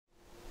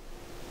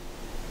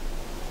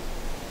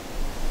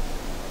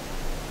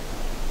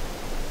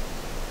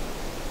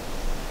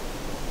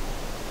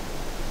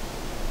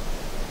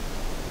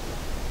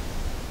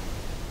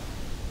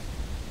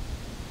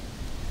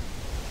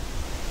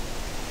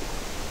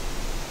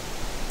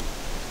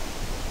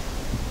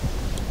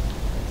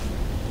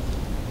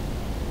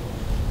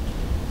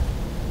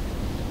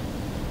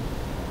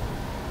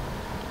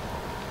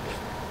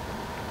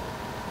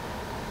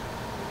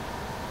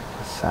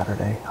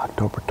Saturday,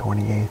 October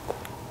 28th.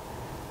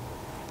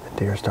 The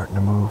deer are starting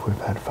to move. We've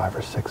had 5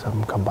 or 6 of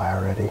them come by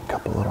already. A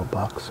couple little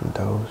bucks, some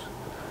does.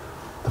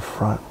 The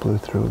front blew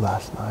through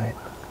last night.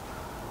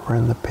 We're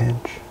in the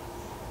pinch.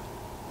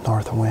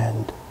 North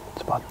wind.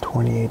 It's about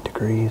 28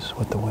 degrees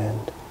with the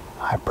wind.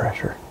 High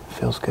pressure.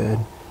 Feels good.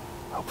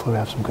 Hopefully we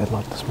have some good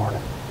luck this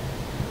morning.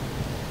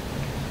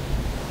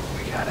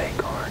 We got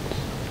acorns.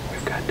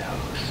 We've got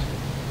does.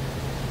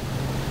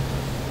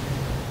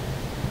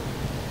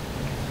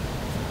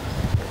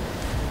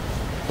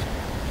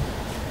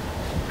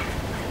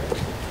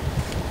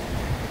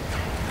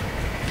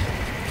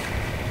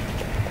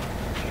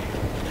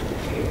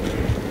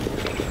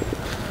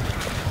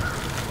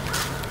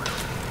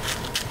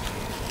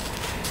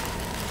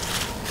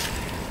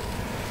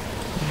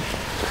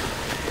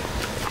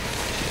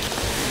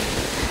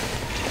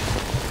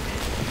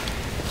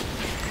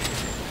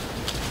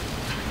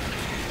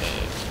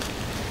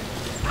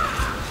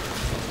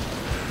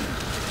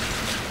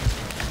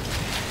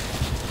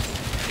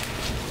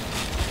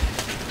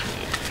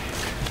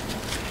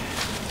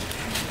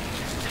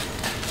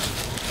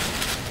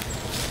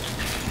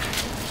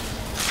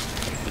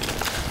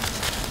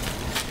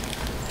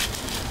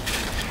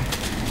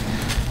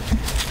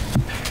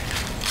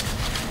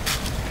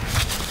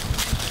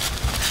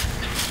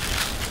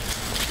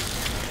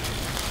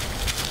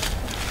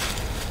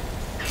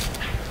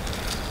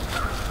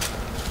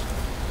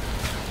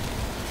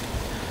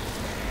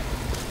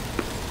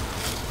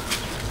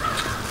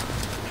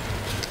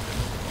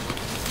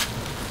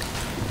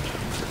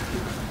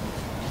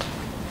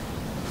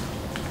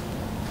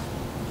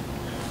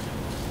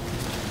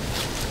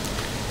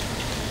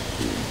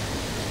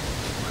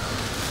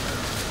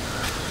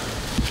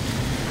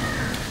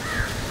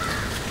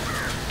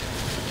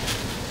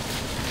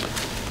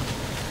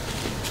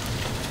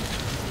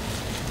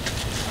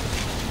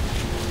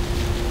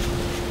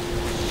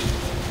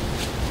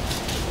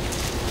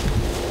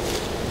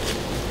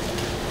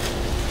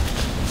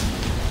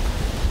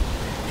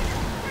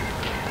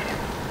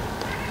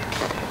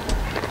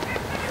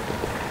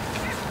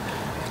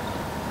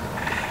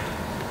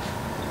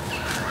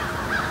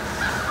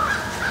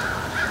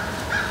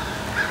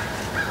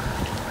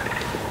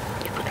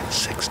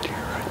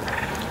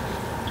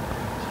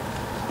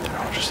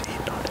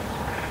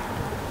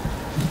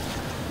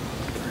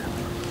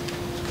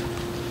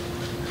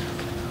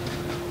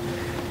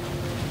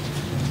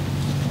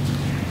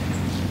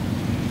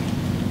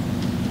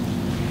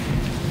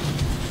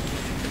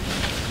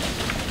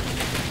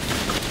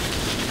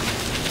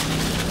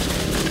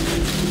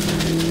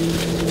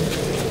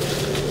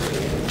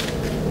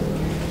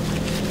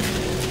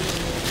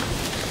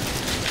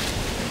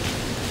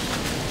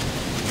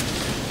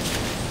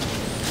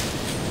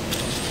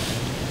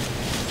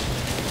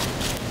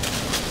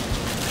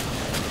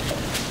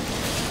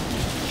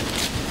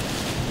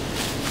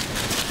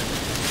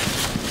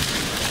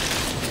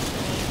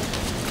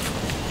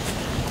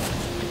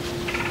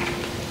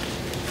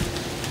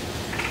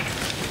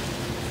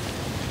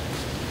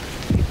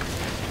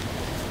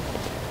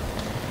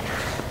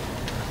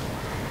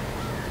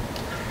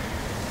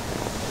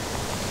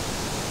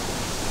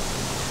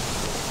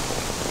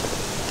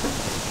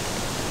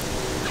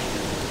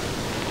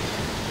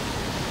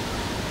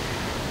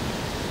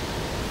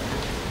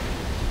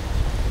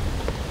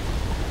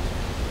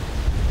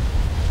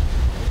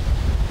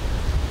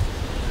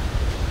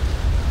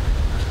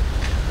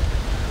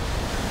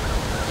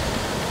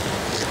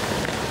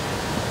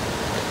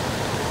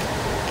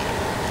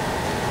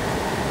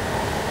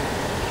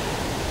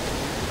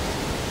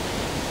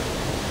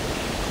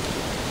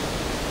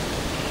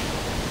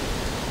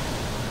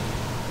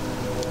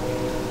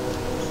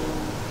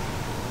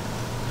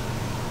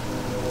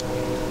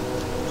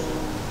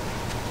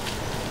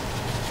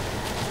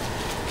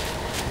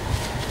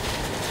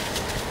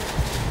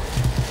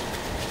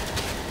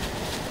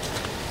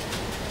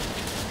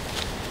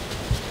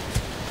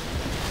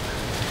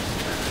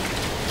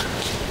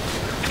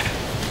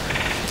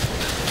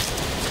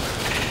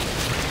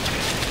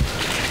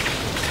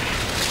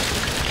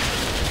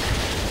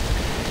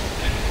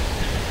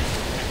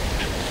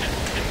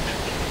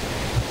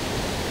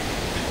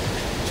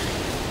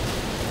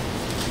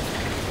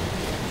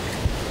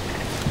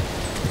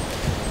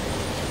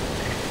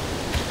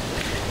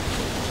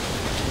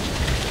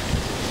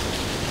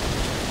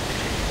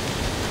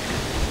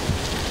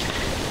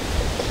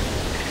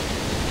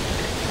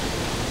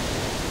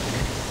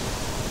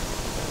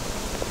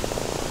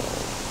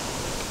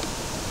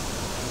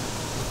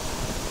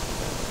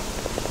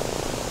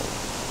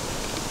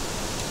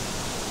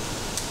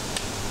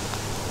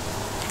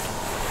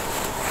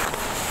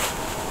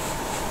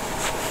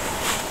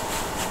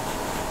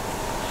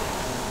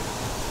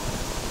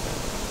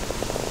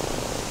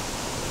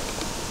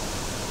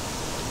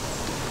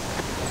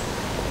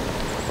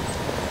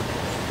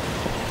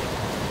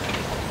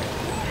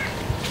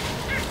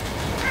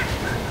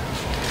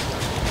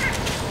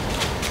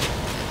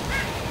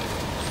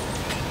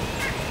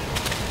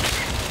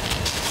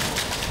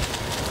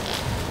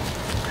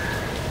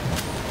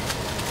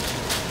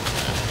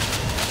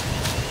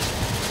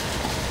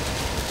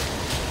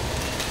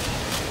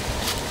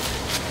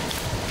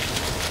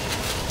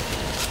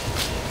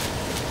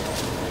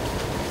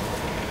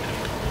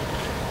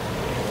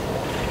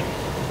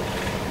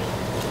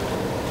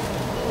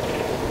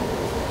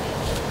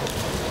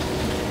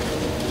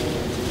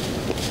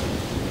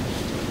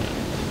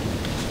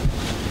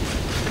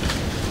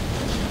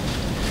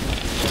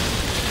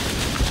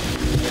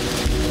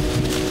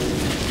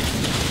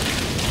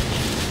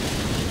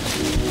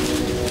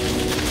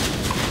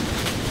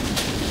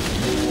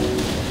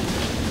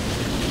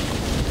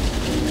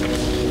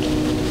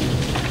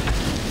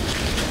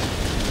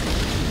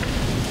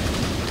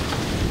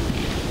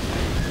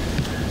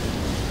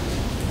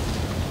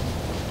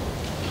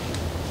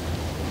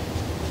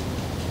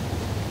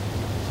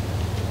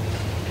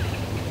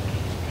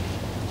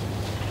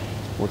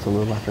 Well, it's a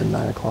little after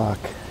 9 o'clock,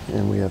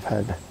 and we have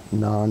had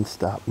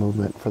non-stop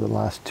movement for the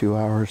last 2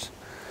 hours.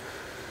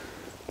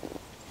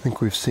 I think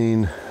we've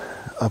seen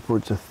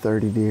upwards of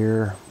 30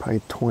 deer,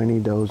 probably 20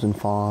 does and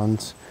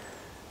fawns,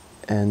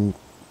 and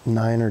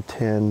 9 or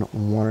 10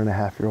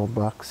 1.5-year-old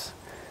bucks,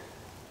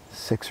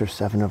 6 or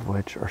 7 of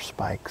which are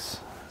spikes.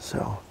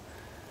 So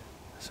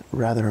it's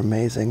rather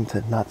amazing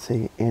to not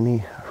see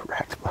any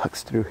racked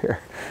bucks through here.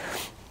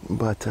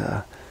 But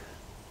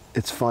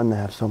it's fun to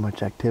have so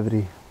much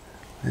activity.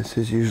 This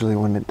is usually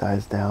when it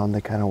dies down. They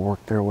kind of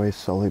work their way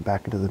slowly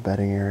back into the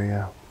bedding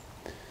area.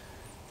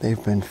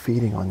 They've been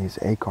feeding on these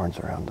acorns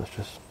around us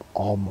just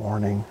all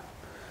morning.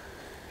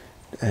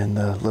 And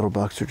the little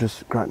bucks are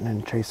just grunting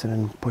and chasing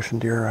and pushing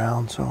deer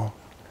around, so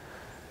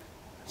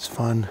it's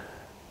fun.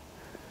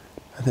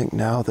 I think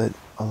now that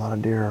a lot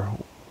of deer are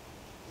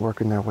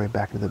working their way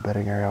back into the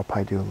bedding area, I'll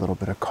probably do a little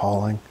bit of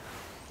calling.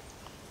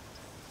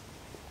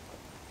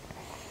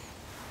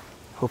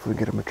 Hopefully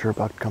get a mature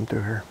buck to come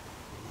through here.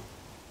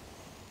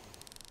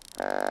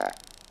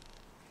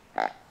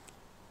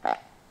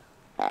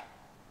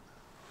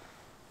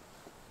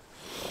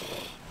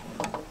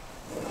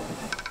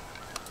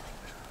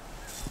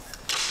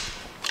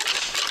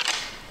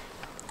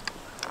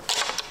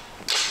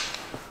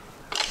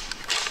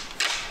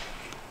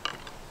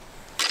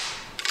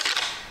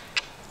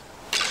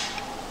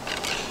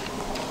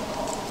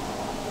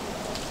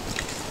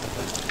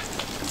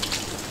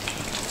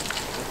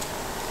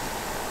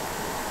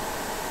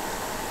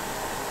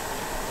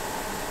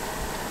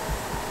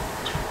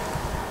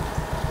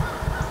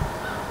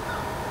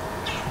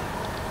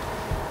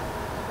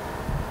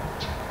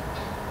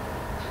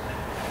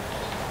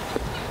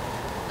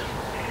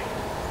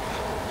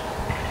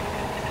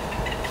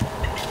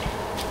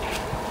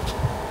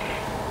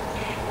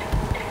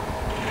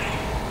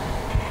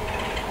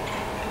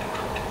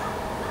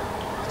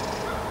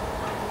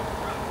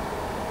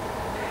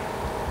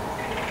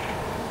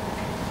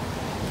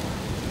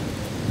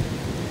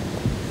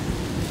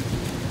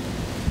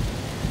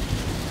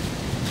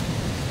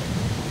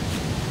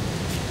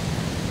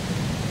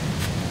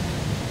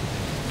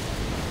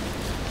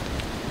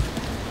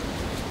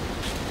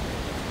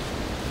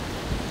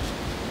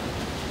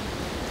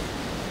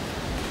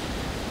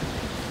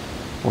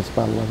 Well, it's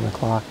about 11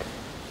 o'clock.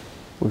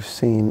 We've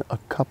seen a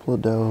couple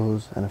of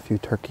does and a few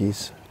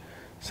turkeys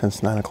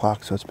since 9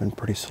 o'clock, so it's been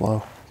pretty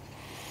slow.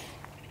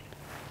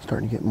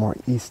 Starting to get more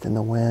east in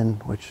the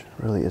wind, which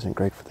really isn't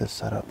great for this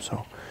setup.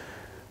 So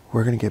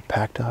we're gonna get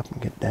packed up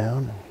and get down,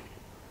 and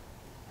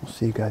we'll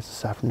see you guys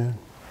this afternoon.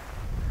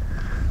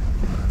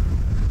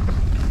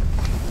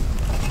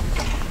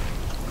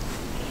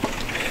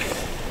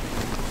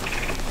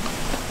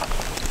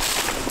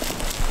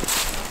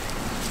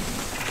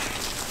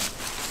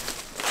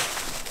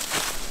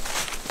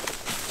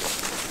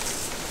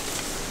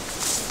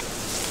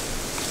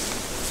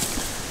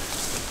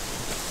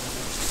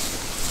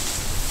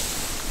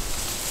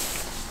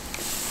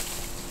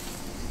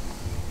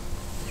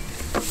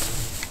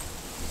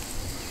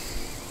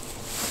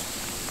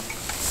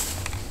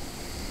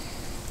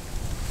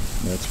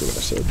 That's what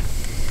I said.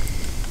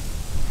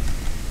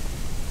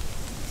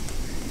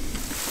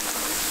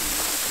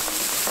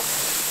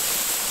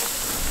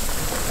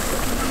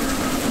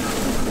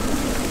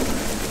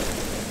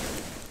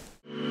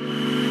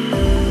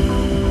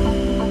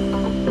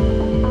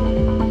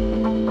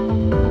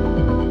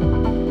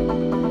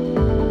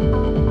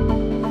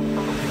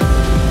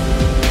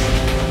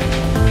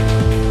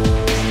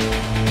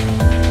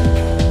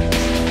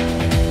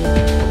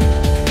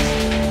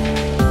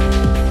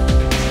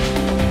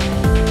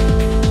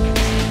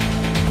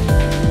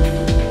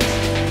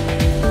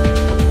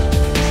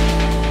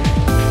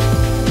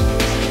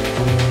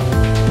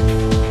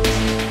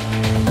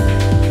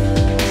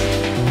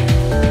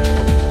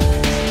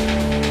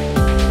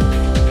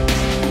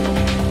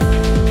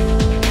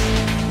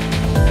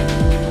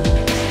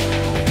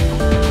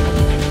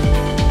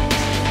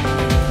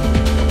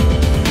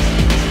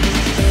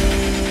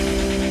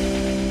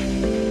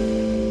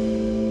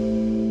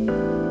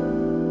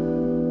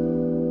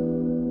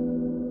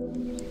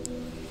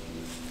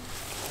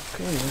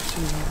 Okay, let's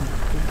see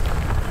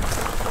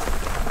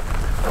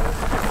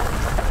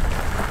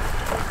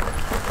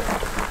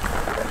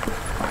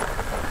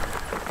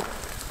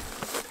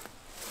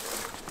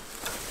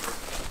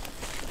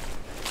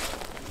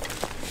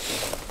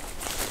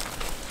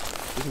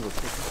what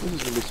this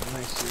is gonna be some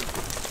nice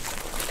seafood.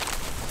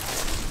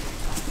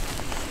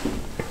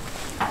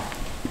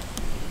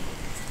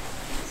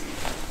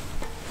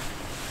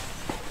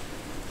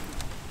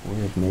 We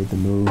have made the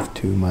move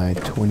to my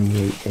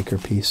 28-acre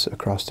piece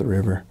across the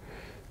river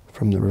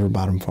from the river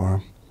bottom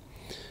farm.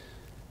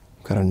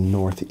 I've got a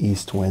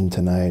northeast wind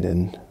tonight,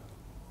 and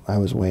I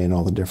was weighing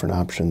all the different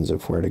options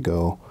of where to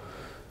go,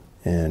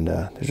 and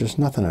there's just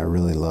nothing I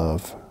really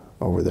love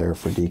over there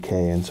for DK,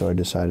 and so I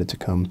decided to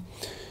come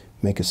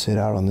make a sit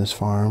out on this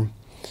farm,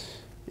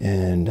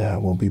 and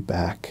we'll be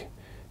back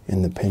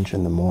in the pinch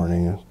in the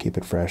morning. Keep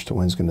it fresh. The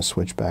wind's going to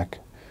switch back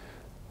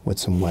with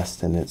some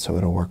west in it, so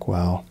it'll work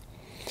well.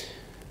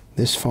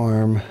 This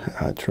farm,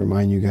 to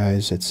remind you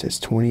guys, it's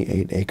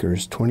 28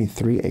 acres.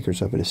 23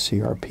 acres of it is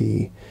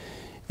CRP,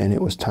 and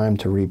it was time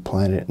to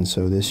replant it. And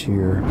so this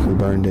year we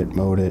burned it,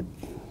 mowed it,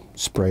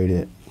 sprayed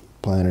it,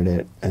 planted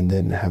it, and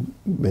then have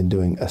been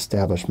doing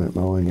establishment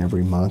mowing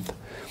every month.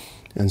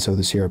 And so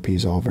the CRP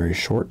is all very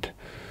short.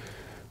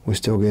 We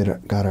still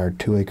got our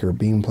 2-acre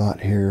bean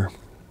plot here,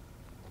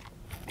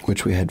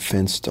 which we had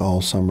fenced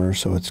all summer,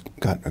 so it's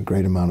got a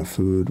great amount of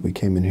food. We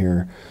came in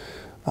here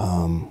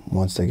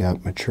once they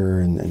got mature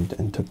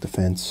and took the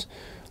fence,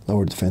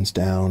 lowered the fence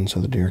down so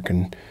the deer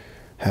can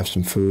have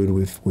some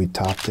food. We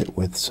topped it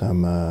with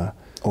some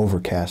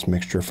overcast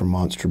mixture from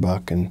Monster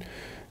Buck and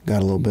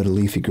got a little bit of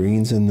leafy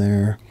greens in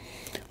there.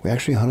 We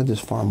actually hunted this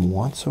farm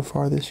once so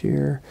far this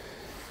year.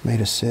 Made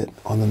a sit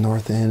on the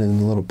north end in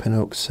the little pin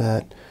oak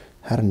set.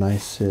 Had a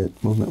nice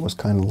sit. Movement was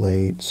kind of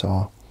late.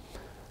 Saw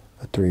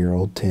a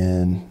 3-year-old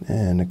 10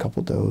 and a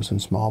couple does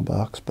and small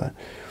bucks. But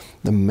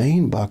the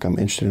main buck I'm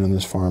interested in on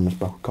this farm is a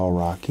buck called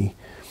Rocky.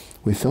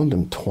 We filmed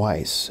him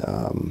twice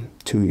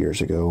 2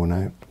 years ago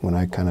when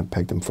I kind of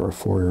pegged him for a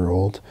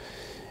 4-year-old.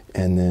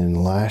 And then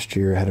last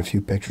year I had a few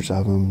pictures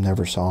of him,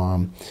 never saw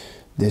him.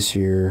 This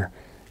year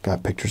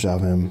got pictures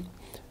of him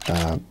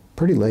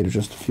pretty late,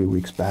 just a few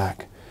weeks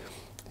back.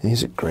 And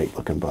he's a great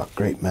looking buck,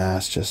 great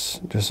mass,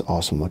 just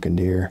awesome looking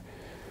deer.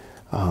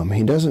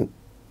 He doesn't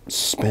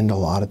spend a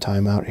lot of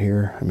time out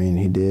here. I mean,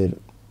 he did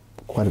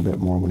quite a bit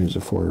more when he was a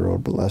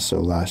 4-year-old, but less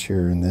so last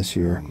year and this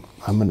year.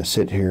 I'm going to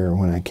sit here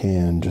when I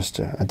can, just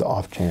at the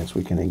off chance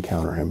we can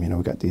encounter him. You know,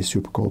 we got these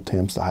super cold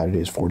temps. The high today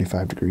is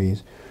 45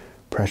 degrees.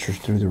 Pressure's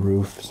through the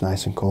roof. It's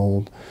nice and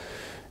cold.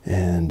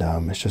 And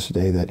it's just a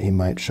day that he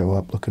might show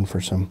up looking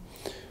for some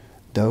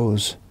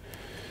does.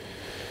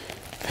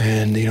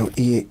 And, you know,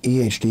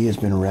 EHD has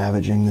been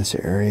ravaging this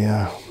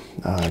area.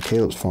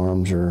 Caleb's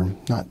farms are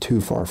not too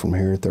far from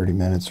here, 30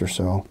 minutes or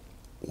so.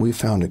 We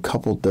found a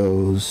couple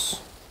does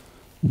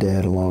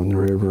dead along the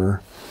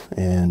river,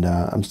 and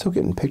I'm still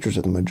getting pictures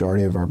of the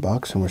majority of our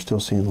bucks, and we're still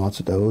seeing lots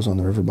of does on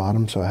the river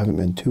bottom, so I haven't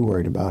been too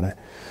worried about it.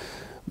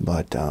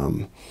 But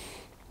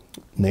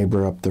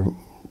neighbor up the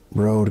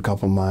road a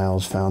couple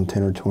miles found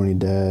 10 or 20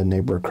 dead.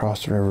 Neighbor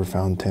across the river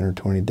found 10 or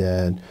 20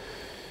 dead.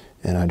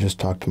 And I just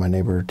talked to my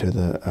neighbor, to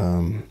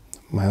the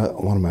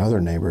one of my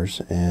other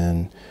neighbors,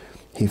 and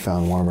he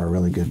found one of our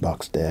really good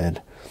bucks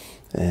dead.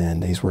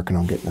 And he's working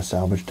on getting a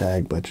salvage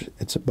tag, but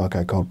it's a buck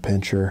I called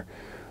Pincher.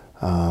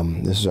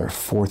 This is our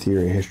 4th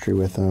year of history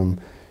with him.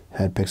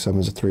 Had picked up him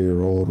as a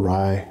 3-year-old.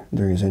 Rye,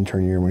 during his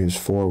intern year when he was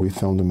 4, we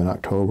filmed him in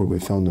October. We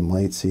filmed him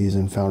late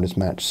season, found his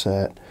match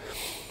set.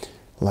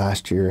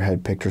 Last year,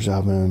 had pictures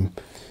of him.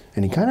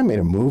 And he kind of made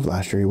a move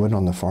last year. He wasn't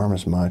on the farm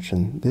as much.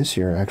 And this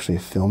year, I actually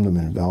filmed him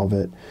in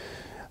velvet.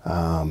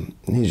 And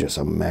he's just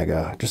a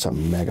mega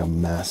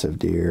massive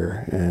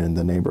deer. And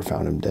the neighbor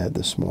found him dead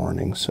this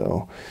morning.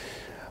 So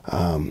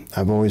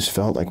I've always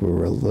felt like we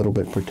were a little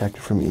bit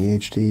protected from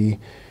EHD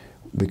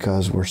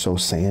because we're so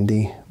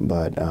sandy.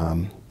 But,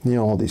 you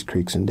know, all these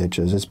creeks and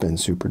ditches, it's been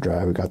super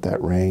dry. We got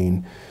that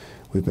rain.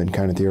 We've been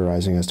kind of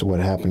theorizing as to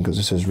what happened because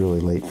this is really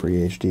late for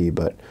EHD.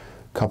 But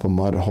couple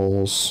mud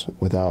holes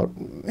without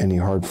any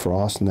hard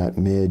frost, and that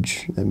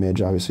midge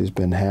obviously has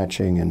been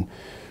hatching, and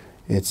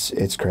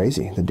it's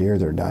crazy. The deer,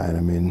 they're dying.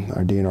 I mean,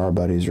 our DNR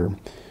buddies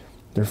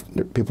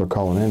people are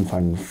calling in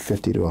finding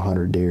 50 to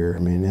 100 deer. I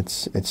mean,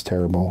 it's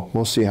terrible.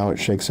 We'll see how it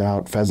shakes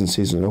out. Pheasant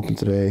season open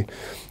today.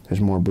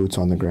 There's more boots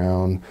on the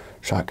ground.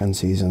 Shotgun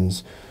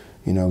season's,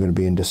 you know, going to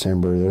be in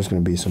December. There's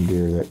going to be some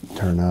deer that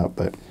turn up,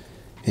 but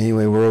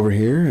anyway, we're over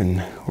here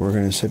and we're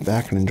going to sit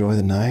back and enjoy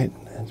the night.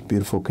 It's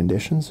beautiful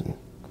conditions, and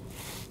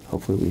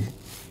hopefully we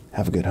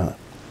have a good hunt.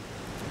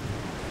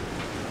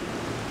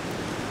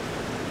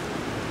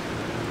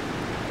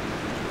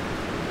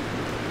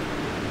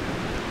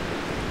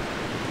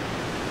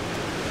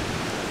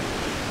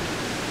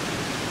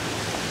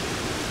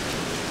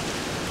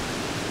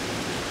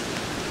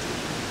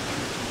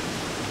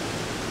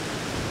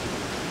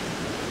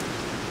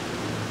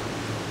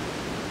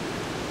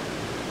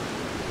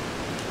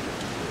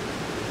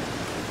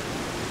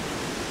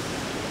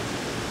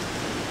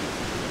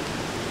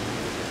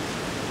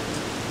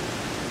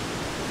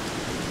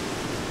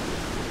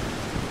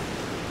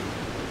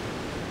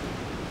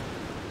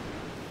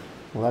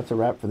 Well, that's a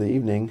wrap for the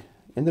evening.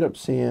 Ended up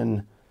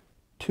seeing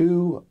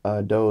 2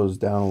 does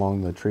down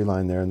along the tree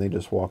line there, and they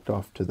just walked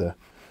off to the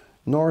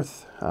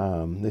north.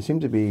 They seem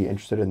to be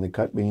interested in the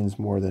cut beans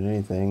more than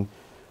anything.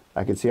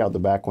 I could see out the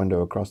back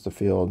window across the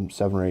field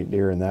 7 or 8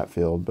 deer in that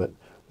field, but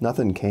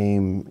nothing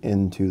came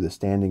into the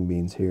standing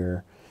beans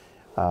here.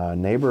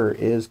 Neighbor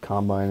is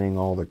combining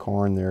all the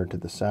corn there to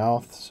the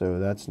south, so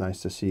that's nice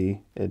to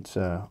see. It's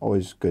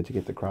always good to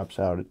get the crops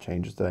out. It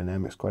changes the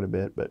dynamics quite a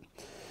bit, but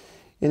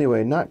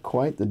anyway, not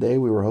quite the day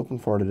we were hoping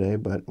for today,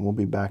 but we'll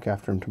be back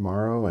after him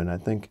tomorrow, and I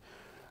think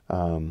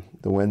the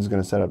wind's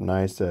going to set up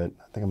nice. I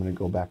think I'm going to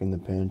go back in the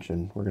pinch,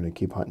 and we're going to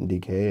keep hunting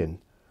DK, and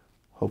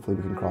hopefully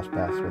we can cross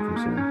paths with him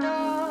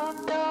soon.